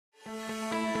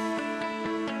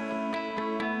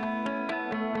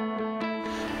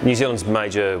New Zealand's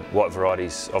major white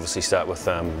varieties obviously start with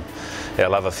our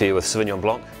love affair with Sauvignon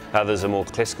Blanc. Others are more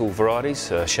classical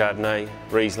varieties, Chardonnay,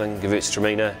 Riesling,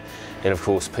 Gewurztraminer, and of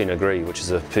course Pinot Gris, which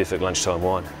is a perfect lunchtime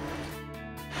wine.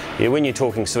 Yeah, when you're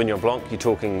talking Sauvignon Blanc, you're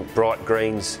talking bright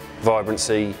greens,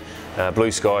 vibrancy, blue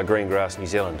sky, green grass, New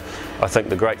Zealand. I think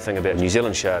the great thing about New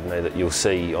Zealand Chardonnay that you'll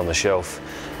see on the shelf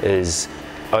is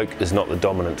oak is not the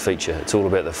dominant feature, it's all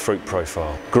about the fruit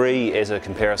profile. Gris, as a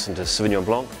comparison to Sauvignon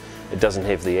Blanc, it doesn't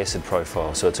have the acid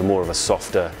profile, so it's more of a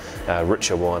softer,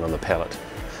 richer wine on the palate.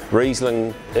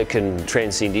 Riesling, it can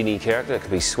transcend any character. It can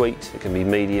be sweet, it can be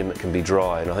medium, it can be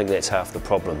dry, and I think that's half the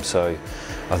problem. So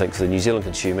I think for the New Zealand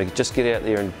consumer, just get out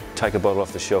there and take a bottle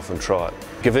off the shelf and try it.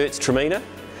 Gewurztraminer,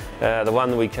 the one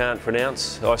that we can't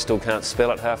pronounce, I still can't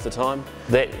spell it half the time.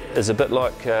 That is a bit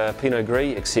like Pinot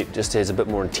Gris, except just has a bit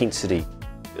more intensity.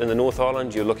 In the North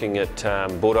Island, you're looking at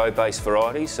Bordeaux-based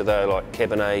varieties, so they're like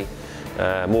Cabernet,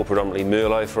 more predominantly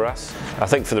Merlot for us. I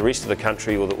think for the rest of the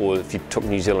country, or if you took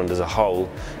New Zealand as a whole,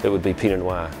 it would be Pinot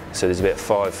Noir. So there's about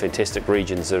 5 fantastic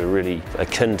regions that are really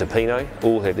akin to Pinot,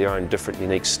 all have their own different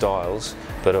unique styles,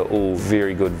 but are all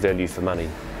very good value for money.